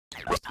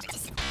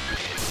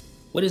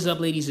What is up,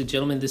 ladies and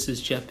gentlemen? This is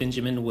Jeff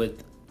Benjamin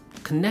with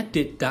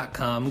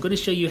Connected.com. I'm going to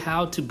show you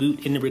how to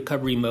boot into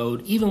recovery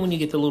mode, even when you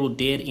get the little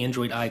dead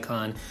Android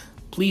icon.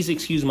 Please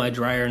excuse my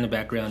dryer in the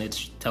background.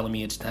 It's telling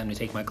me it's time to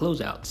take my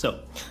clothes out. So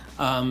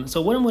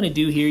what I'm going to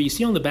do here, you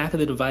see on the back of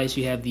the device,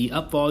 you have the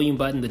up volume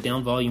button, the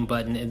down volume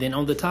button, and then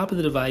on the top of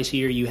the device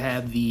here, you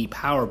have the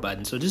power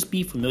button. So just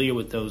be familiar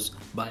with those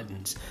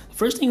buttons. The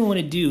first thing you want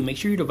to do, make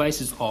sure your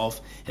device is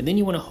off, and then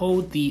you want to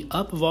hold the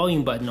up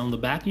volume button on the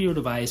back of your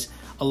device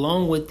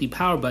along with the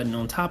power button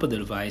on top of the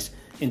device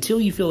until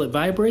you feel it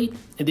vibrate,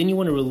 and then you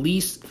want to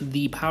release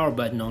the power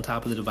button on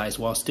top of the device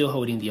while still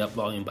holding the up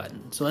volume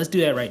button. So let's do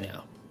that right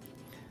now.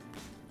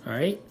 All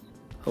right,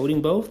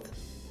 holding both.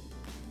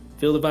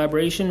 Feel the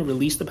vibration,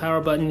 release the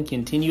power button,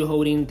 continue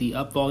holding the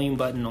up volume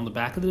button on the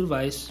back of the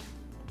device.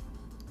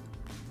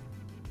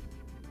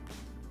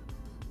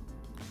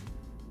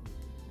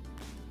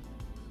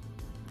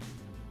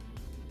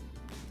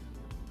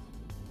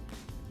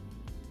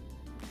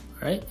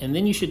 All right, and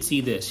then you should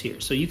see this here.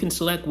 So you can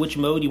select which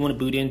mode you want to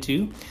boot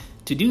into.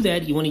 To do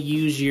that, you want to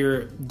use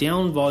your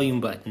down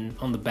volume button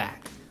on the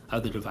back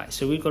of the device.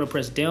 So we're going to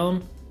press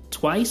down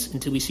twice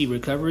until we see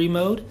recovery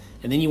mode,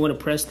 and then you want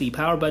to press the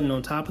power button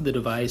on top of the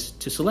device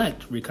to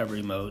select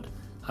recovery mode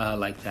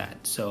like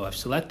that. So I've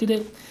selected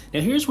it. Now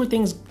here's where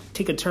things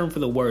take a turn for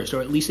the worse, or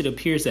at least it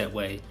appears that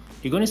way.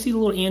 You're going to see the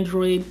little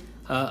Android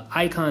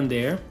icon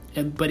there,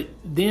 but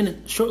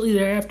then shortly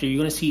thereafter you're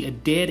going to see a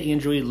dead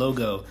Android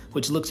logo,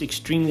 which looks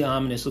extremely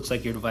ominous. Looks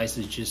like your device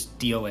is just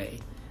DOA.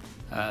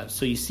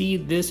 So you see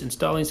this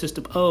installing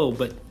system,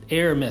 but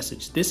error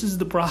message. This is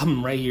the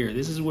problem right here.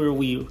 This is where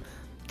we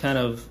kind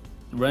of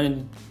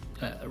run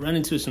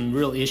into some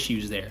real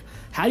issues there.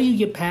 How do you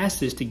get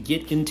past this to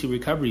get into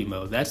recovery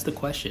mode? That's the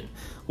question.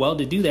 Well,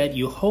 to do that,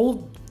 you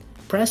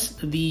press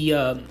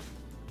the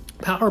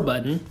power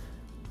button,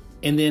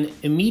 and then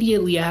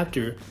immediately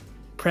after,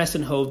 press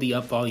and hold the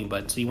up volume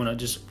button. So you want to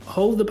just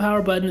hold the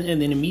power button, and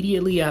then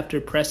immediately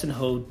after, press and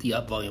hold the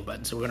up volume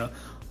button. So we're going to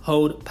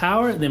hold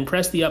power, and then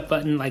press the up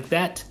button like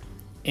that,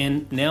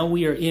 and now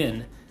we are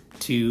in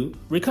to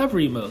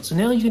recovery mode. So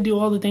now you can do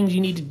all the things you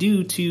need to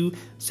do to,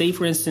 say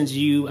for instance,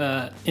 you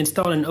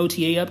installed an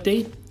OTA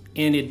update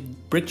and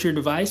it bricked your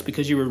device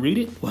because you were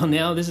rooted. Well,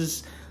 now this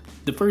is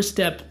the first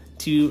step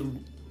to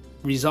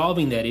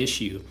resolving that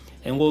issue.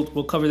 And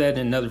we'll cover that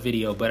in another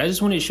video, but I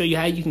just wanted to show you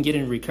how you can get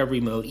in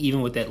recovery mode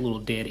even with that little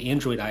dead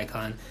Android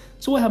icon.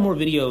 So we'll have more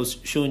videos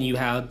showing you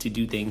how to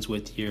do things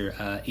with your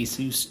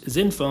Asus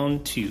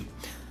ZenFone 2.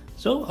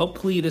 So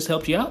hopefully this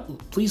helped you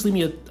out. Please leave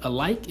me a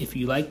like if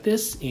you like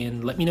this,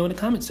 and let me know in the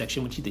comment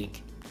section what you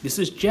think. This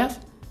is Jeff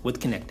with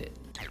Connected.